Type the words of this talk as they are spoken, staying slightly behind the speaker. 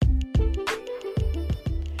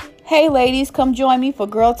Hey ladies, come join me for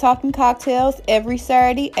Girl Talking Cocktails every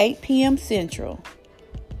Saturday, 8 p.m. Central.